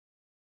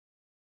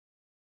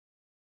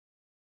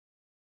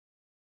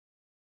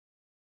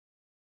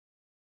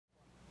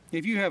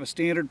If you have a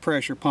standard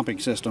pressure pumping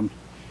system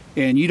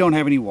and you don't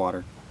have any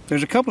water,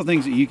 there's a couple of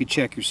things that you could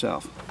check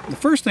yourself. The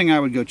first thing I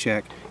would go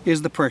check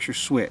is the pressure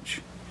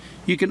switch.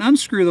 You can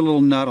unscrew the little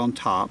nut on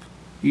top,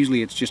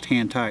 usually it's just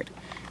hand tight,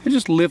 and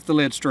just lift the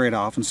lid straight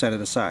off and set it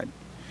aside.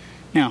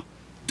 Now,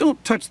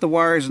 don't touch the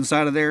wires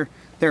inside of there,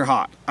 they're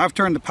hot. I've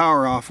turned the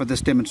power off for this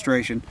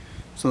demonstration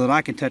so that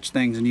I can touch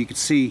things and you can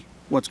see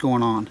what's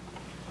going on.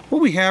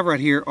 What we have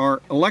right here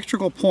are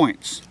electrical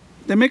points.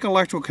 They make an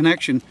electrical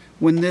connection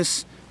when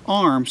this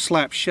arm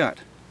slaps shut.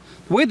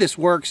 The way this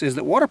works is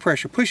that water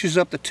pressure pushes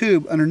up the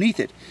tube underneath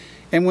it,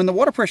 and when the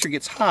water pressure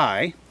gets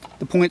high,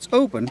 the points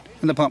open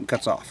and the pump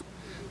cuts off.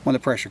 When the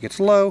pressure gets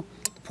low,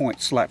 the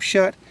point slaps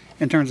shut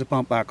and turns the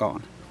pump back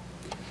on.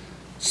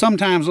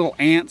 Sometimes little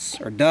ants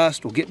or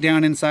dust will get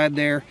down inside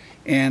there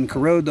and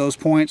corrode those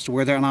points to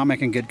where they're not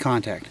making good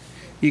contact.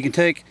 You can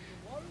take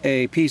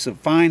a piece of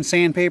fine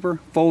sandpaper,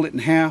 fold it in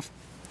half,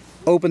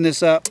 open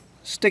this up,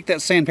 stick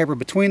that sandpaper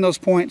between those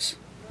points,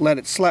 let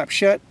it slap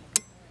shut,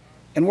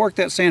 and work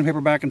that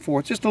sandpaper back and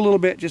forth just a little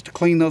bit just to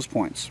clean those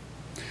points.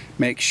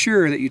 Make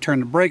sure that you turn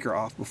the breaker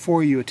off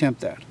before you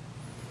attempt that.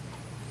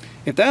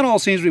 If that all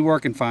seems to be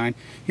working fine,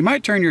 you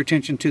might turn your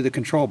attention to the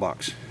control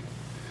box.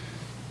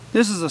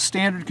 This is a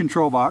standard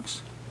control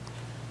box.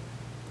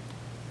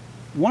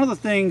 One of the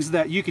things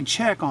that you can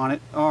check on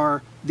it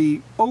are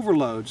the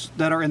overloads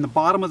that are in the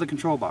bottom of the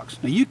control box.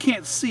 Now you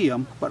can't see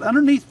them, but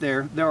underneath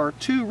there are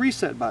two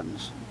reset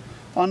buttons.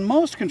 On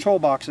most control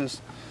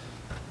boxes,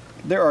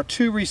 there are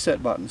two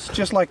reset buttons,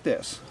 just like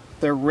this.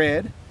 They're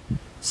red.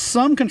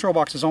 Some control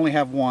boxes only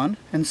have one,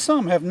 and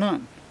some have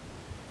none.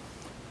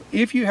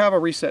 If you have a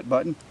reset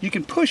button, you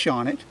can push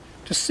on it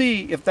to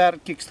see if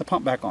that kicks the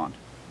pump back on.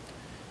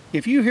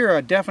 If you hear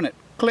a definite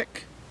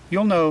click,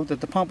 you'll know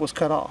that the pump was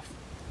cut off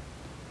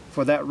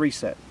for that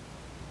reset.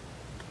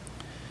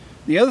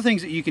 The other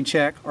things that you can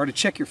check are to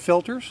check your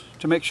filters,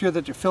 to make sure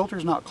that your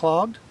filter's not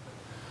clogged,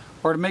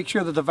 or to make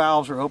sure that the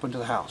valves are open to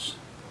the house.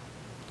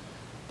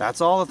 That's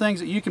all the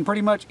things that you can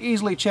pretty much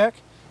easily check.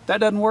 If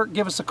that doesn't work,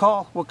 give us a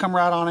call. We'll come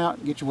right on out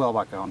and get your well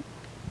back on.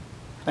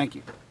 Thank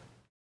you.